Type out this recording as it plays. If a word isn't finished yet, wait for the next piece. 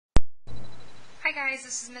Hi guys,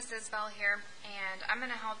 this is Miss Isabel here, and I'm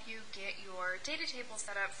going to help you get your data table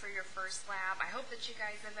set up for your first lab. I hope that you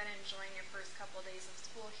guys have been enjoying your first couple of days of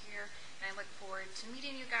school here, and I look forward to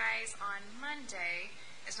meeting you guys on Monday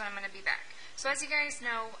is when I'm going to be back. So as you guys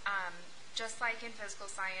know, just like in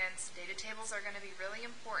physical science, data tables are going to be really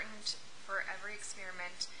important for every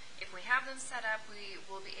experiment. If we have them set up, we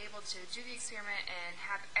will be able to do the experiment and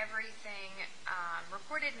have everything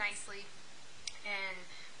reported nicely and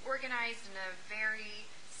organized in a very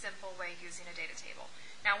simple way using a data table.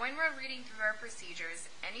 Now when we're reading through our procedures,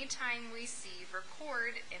 anytime we see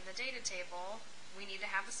record in the data table, we need to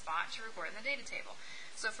have a spot to record in the data table.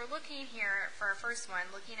 So if we're looking here for our first one,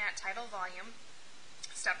 looking at title volume,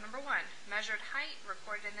 step number 1, measured height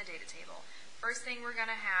recorded in the data table. First thing we're going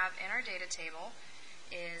to have in our data table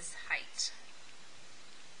is height.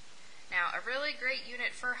 Now a really great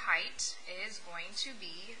unit for height is going to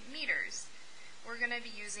be meters. We're going to be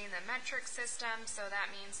using the metric system, so that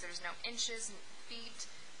means there's no inches and feet.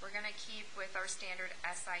 We're going to keep with our standard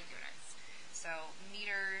SI units. So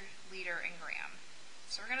meter, liter, and gram.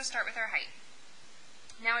 So we're going to start with our height.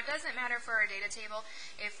 Now it doesn't matter for our data table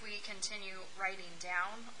if we continue writing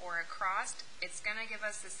down or across. It's going to give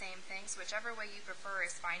us the same thing, so whichever way you prefer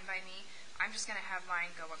is fine by me. I'm just going to have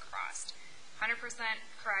mine go across. 100%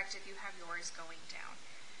 correct if you have yours going down.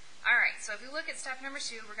 Alright, so if we look at step number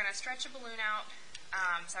 2, we're going to stretch a balloon out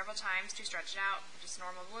several times to stretch it out. Just a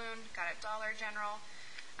normal balloon, got it Dollar General.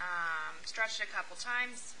 Stretched it a couple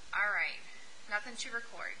times. Alright, nothing to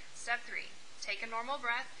record. Step 3, take a normal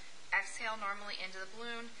breath, exhale normally into the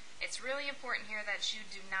balloon. It's really important here that you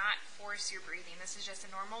do not force your breathing. This is just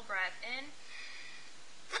a normal breath in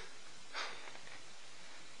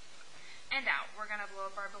and out. We're going to blow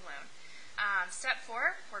up our balloon. Step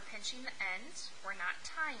 4, we're pinching the end, we're not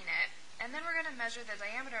tying it, and then we're going to measure the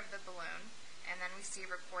diameter of the balloon, and then we see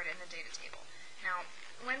record in the data table. Now,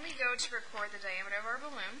 when we go to record the diameter of our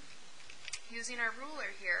balloon, using our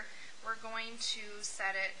ruler here, we're going to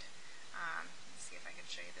set it, let's see if I can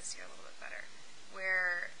show you this here a little bit better,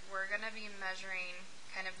 where we're going to be measuring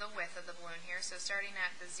kind of the width of the balloon here, so starting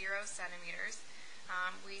at the 0 centimeters,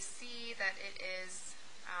 we see that it is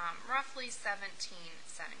roughly 17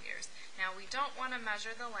 centimeters. Now we don't want to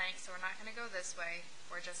measure the length, so we're not going to go this way.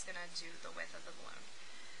 We're just going to do the width of the balloon.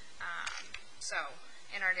 So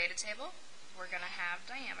in our data table, we're going to have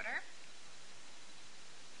diameter,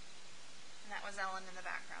 and that was Ellen in the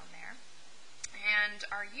background there. And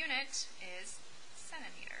our unit is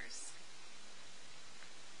centimeters.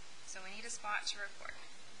 So we need a spot to record.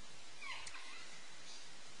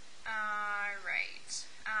 Alright,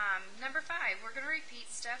 number 5, we're going to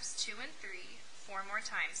repeat steps 2 and 3 4 more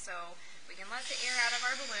times. So we can let the air out of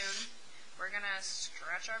our balloon. We're going to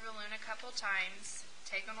stretch our balloon a couple times,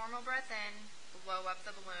 take a normal breath in, blow up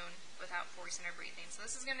the balloon without forcing or breathing. So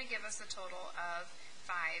this is going to give us a total of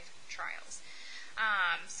 5 trials.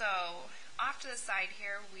 So off to the side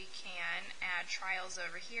here, we can add trials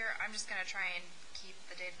over here. I'm just going to try and keep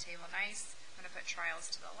the data table nice. I'm going to put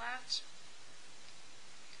trials to the left.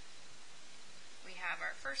 We have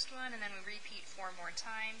our first one, and then we repeat 4 more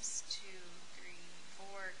times. 2, 3,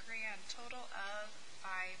 4, grand total of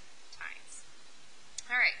 5 times.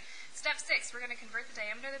 Alright, step 6, we're going to convert the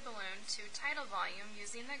diameter of the balloon to tidal volume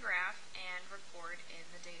using the graph and record in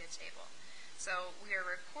the data table. So we are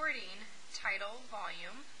recording tidal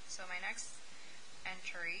volume, so my next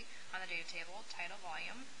entry on the data table, tidal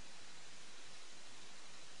volume.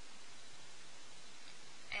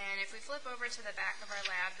 And if we flip over to the back of our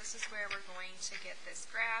lab, this is where we're going to get this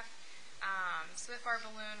graph. So if our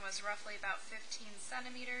balloon was roughly about 15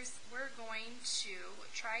 centimeters, we're going to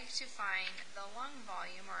try to find the lung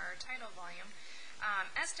volume, or our tidal volume,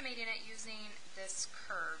 estimating it using this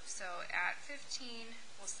curve. So at 15,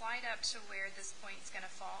 we'll slide up to where this point is going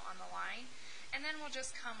to fall on the line, and then we'll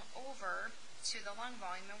just come over to the lung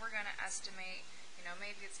volume, and we're going to estimate,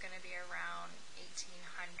 maybe it's going to be around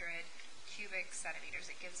 1,800 cubic centimeters.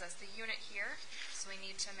 It gives us the unit here, so we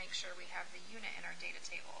need to make sure we have the unit in our data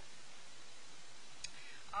table.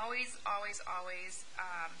 Always, always, always,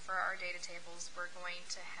 for our data tables, we're going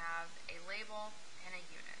to have a label and a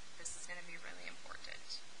unit. This is going to be really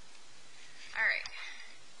important. Alright,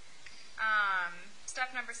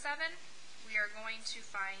 step number 7, we are going to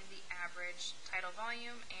find the average tidal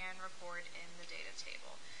volume and record in the data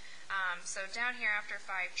table. So down here after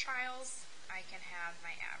 5 trials, I can have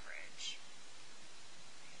my average.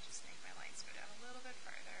 Just make my lines go down a little bit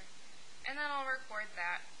farther. And then I'll record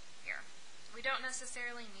that here. We don't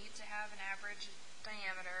necessarily need to have an average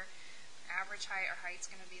diameter. Average height or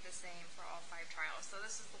height's going to be the same for all 5 trials. So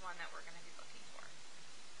this is the one that we're going to be looking for.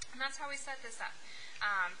 And that's how we set this up.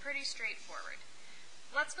 Pretty straightforward.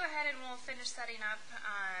 let's go ahead and we'll finish setting up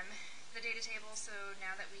the data table so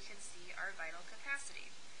now that we can see our vital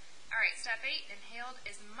capacity. Alright, step 8, inhaled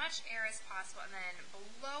as much air as possible and then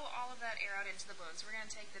blow all of that air out into the balloon. So we're going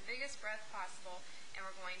to take the biggest breath possible and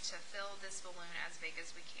we're going to fill this balloon as big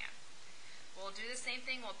as we can. We'll do the same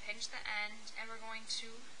thing, we'll pinch the end and we're going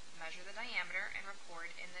to measure the diameter and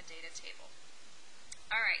record in the data table.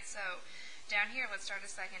 Alright, so down here let's start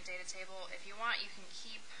a second data table. If you want you can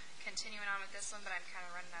keep continuing on with this one, but I'm kind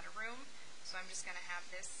of running out of room, so I'm just going to have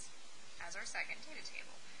this as our second data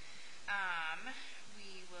table.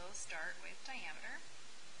 We will start with diameter,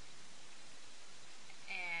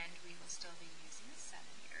 and we will still be using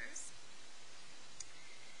centimeters.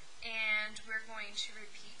 And we're going to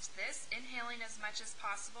repeat this, inhaling as much as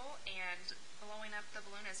possible and blowing up the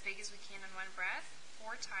balloon as big as we can in one breath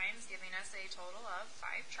 4 times, giving us a total of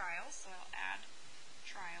 5 trials. So I'll add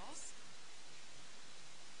trials.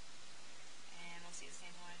 And we'll see the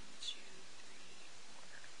same 1, 2, 3,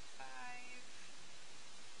 4, 5.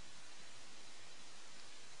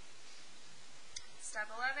 Step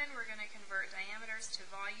 11, we're going to convert diameters to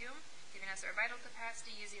volume, giving us our vital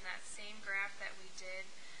capacity using that same graph that we did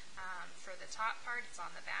for the top part. It's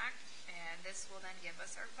on the back, and this will then give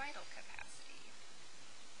us our vital capacity.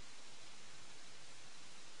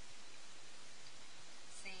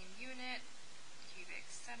 Same unit, cubic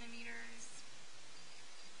centimeters.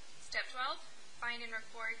 Step 12, find and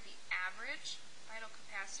record the average vital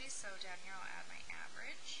capacity. So down here I'll add my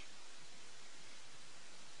average.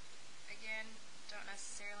 Again, don't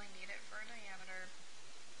necessarily need it for a diameter.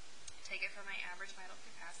 Take it from my average vital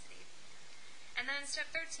capacity. And then step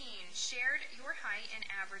 13, shared your height and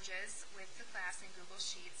averages with the class in Google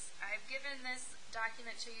Sheets. I've given this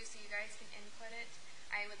document to you so you guys can input it.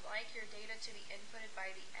 I would like your data to be inputted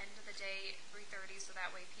by the end of the day, 3:30, so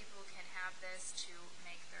that way people can have this to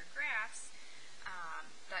make their graphs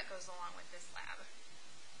that goes along with this lab.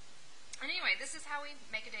 Anyway, this is how we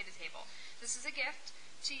make a data table. This is a gift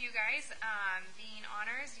to you guys. Being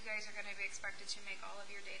honors, you guys are going to be expected to make all of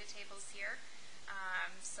your data tables here.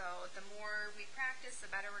 So the more we practice, the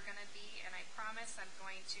better we're going to be, and I promise I'm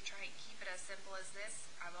going to try and keep it as simple as this.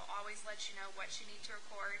 I will always let you know what you need to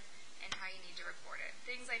record and how you need to record it.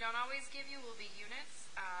 Things I don't always give you will be units,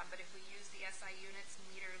 but if we use the SI units,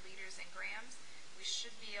 meter, liters, and grams, we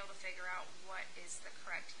should be able to figure out what is the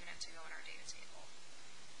correct unit to go in our data table.